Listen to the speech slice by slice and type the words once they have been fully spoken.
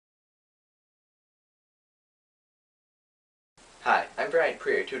Hi, I'm Bryant,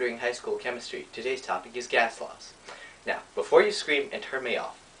 tutoring high school chemistry. Today's topic is gas laws. Now, before you scream and turn me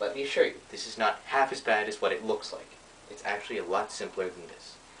off, let me assure you, this is not half as bad as what it looks like. It's actually a lot simpler than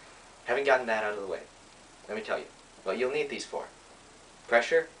this. Having gotten that out of the way, let me tell you what you'll need these for.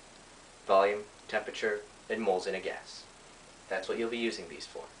 Pressure, volume, temperature, and moles in a gas. That's what you'll be using these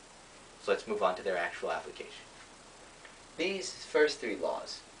for. So let's move on to their actual application. These first three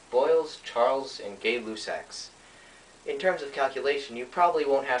laws, Boyle's, Charles', and Gay-Lussac's, in terms of calculation, you probably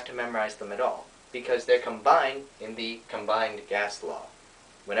won't have to memorize them at all, because they're combined in the combined gas law.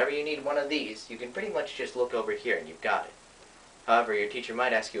 Whenever you need one of these, you can pretty much just look over here and you've got it. However, your teacher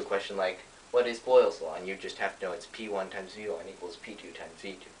might ask you a question like, what is Boyle's law? And you just have to know it's P1 times V1 equals P2 times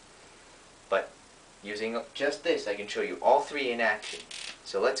V2. But using just this, I can show you all three in action.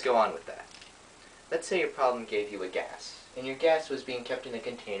 So let's go on with that. Let's say your problem gave you a gas, and your gas was being kept in a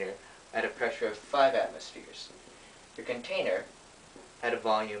container at a pressure of 5 atmospheres. Your container had a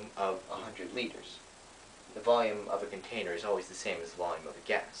volume of 100 liters. The volume of a container is always the same as the volume of a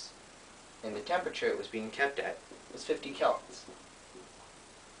gas. And the temperature it was being kept at was 50 kelvins.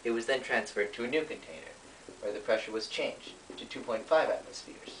 It was then transferred to a new container, where the pressure was changed to 2.5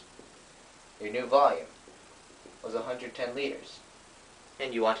 atmospheres. Your new volume was 110 liters.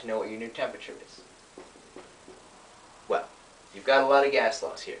 And you want to know what your new temperature is. Well, you've got a lot of gas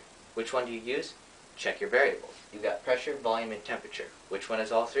laws here. Which one do you use? Check your variables. You've got pressure, volume, and temperature. Which one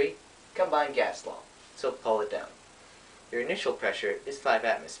is all three? Combined gas law. So pull it down. Your initial pressure is 5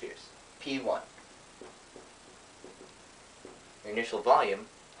 atmospheres, P1. Your initial volume,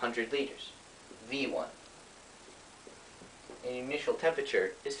 100 liters, V1. And your initial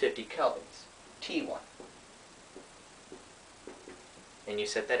temperature is 50 kelvins, T1. And you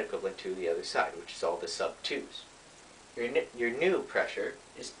set that equivalent to the other side, which is all the sub 2's. Your new pressure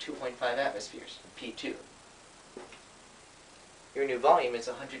is 2.5 atmospheres, P2. Your new volume is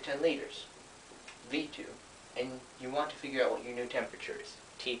 110 liters, V2. And you want to figure out what your new temperature is,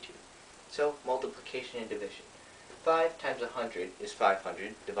 T2. So, multiplication and division. 5 times 100 is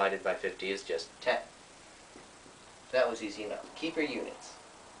 500, divided by 50 is just 10. That was easy enough. Keep your units.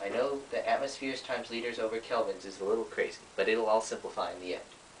 I know that atmospheres times liters over kelvins is a little crazy, but it'll all simplify in the end.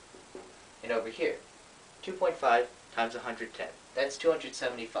 And over here, 2.5 times 110. That's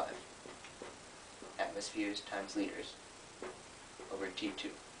 275 atmospheres times liters over T2.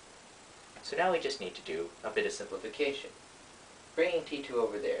 So now we just need to do a bit of simplification. Bringing T2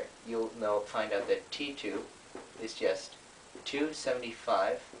 over there, you'll find out that T2 is just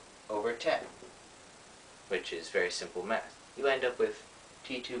 275 over 10, which is very simple math. You end up with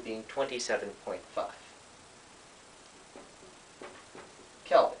T2 being 27.5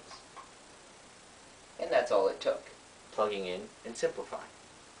 kelvins. And that's all it took. Plugging in and simplifying.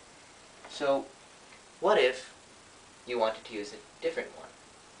 So, what if you wanted to use a different one?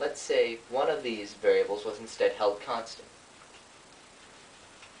 Let's say one of these variables was instead held constant.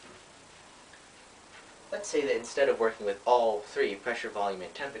 Let's say that instead of working with all three, pressure, volume,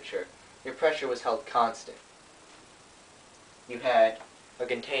 and temperature, your pressure was held constant. You had a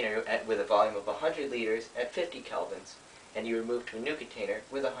container with a volume of 100 liters at 50 kelvins, and you were moved to a new container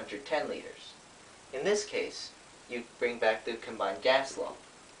with 110 liters. In this case, you bring back the combined gas law,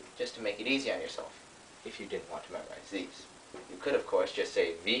 just to make it easy on yourself, if you didn't want to memorize these. You could, of course, just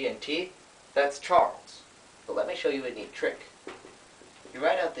say V and T, that's Charles. But let me show you a neat trick. You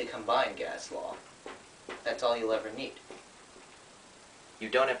write out the combined gas law, that's all you'll ever need. You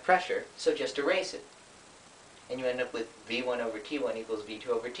don't have pressure, so just erase it. And you end up with V1 over T1 equals V2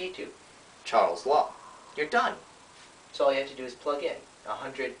 over T2. Charles' law. You're done. So all you have to do is plug in.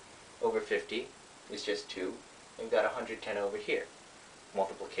 100 over 50 is just 2. And you've got 110 over here.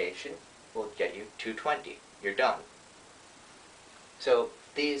 Multiplication will get you 220. You're done. So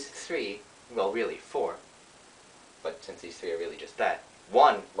these three, well really 4, but since these three are really just that,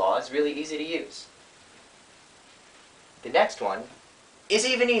 one law is really easy to use. The next one is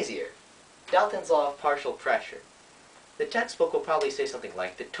even easier. Dalton's law of partial pressure. The textbook will probably say something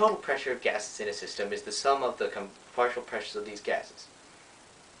like, the total pressure of gases in a system is the sum of the partial pressures of these gases.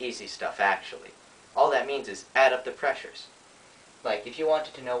 Easy stuff, actually. All that means is add up the pressures. Like, if you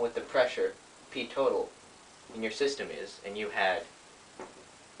wanted to know what the pressure, P total, in your system is, and you had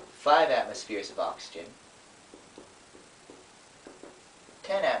 5 atmospheres of oxygen,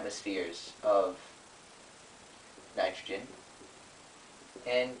 10 atmospheres of nitrogen,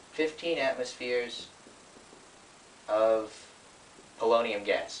 and 15 atmospheres of polonium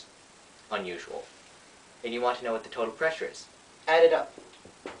gas. Unusual. And you want to know what the total pressure is. Add it up.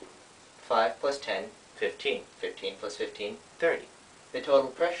 5 plus 10, 15. 15 plus 15, 30. The total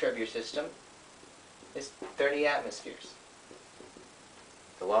pressure of your system is 30 atmospheres.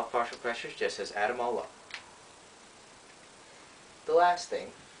 The law of partial pressures just says add them all up. The last thing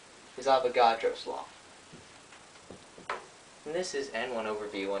is Avogadro's law. And this is N1 over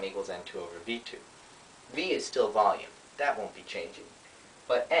V1 equals N2 over V2. V is still volume. That won't be changing.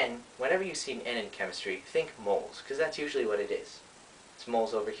 But N, whenever you see an N in chemistry, think moles, because that's usually what it is. It's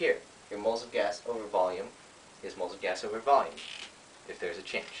moles over here. Your moles of gas over volume is moles of gas over volume, if there's a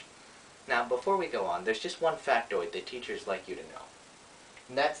change. Now, before we go on, there's just one factoid that teachers like you to know.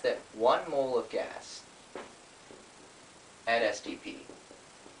 And that's that 1 mole of gas at STP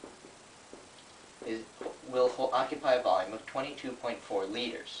will occupy a volume of 22.4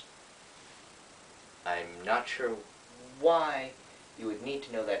 liters. I'm not sure why you would need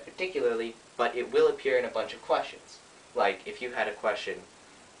to know that particularly, but it will appear in a bunch of questions. Like, if you had a question,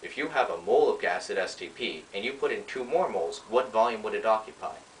 if you have a mole of gas at STP, and you put in 2 more moles, what volume would it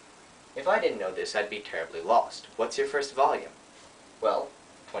occupy? If I didn't know this, I'd be terribly lost. What's your first volume? Well,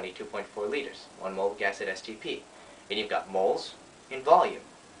 22.4 liters, 1 mole of gas at STP. And you've got moles and volume.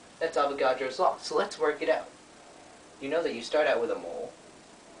 That's Avogadro's law, so let's work it out. You know that you start out with a mole,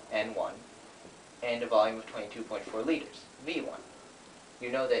 N1, and a volume of 22.4 liters, V1.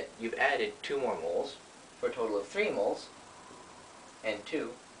 You know that you've added 2 more moles, for a total of 3 moles, N2,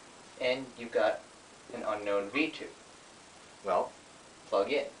 and you've got an unknown V2. Well,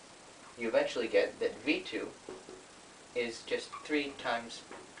 plug in. You eventually get that V2 is just 3 times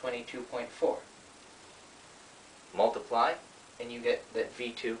 22.4. Multiply, and you get that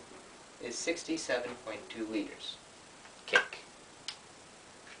V2 is 67.2 liters. Cake.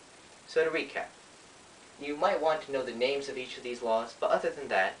 So to recap, you might want to know the names of each of these laws, but other than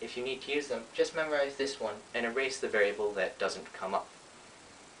that, if you need to use them, just memorize this one and erase the variable that doesn't come up.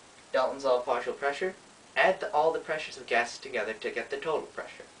 Dalton's law of partial pressure, add all the pressures of gases together to get the total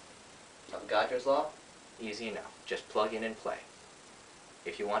pressure. Avogadro's law, easy enough, just plug in and play.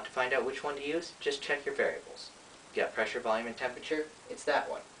 If you want to find out which one to use, just check your variables. You got pressure, volume, and temperature, it's that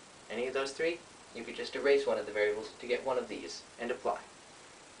one. Any of those 3, you could just erase one of the variables to get one of these, and apply.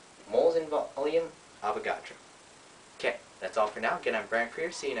 Moles and volume, Avogadro. Okay, that's all for now. Again, I'm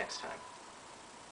Bryant. See you next time.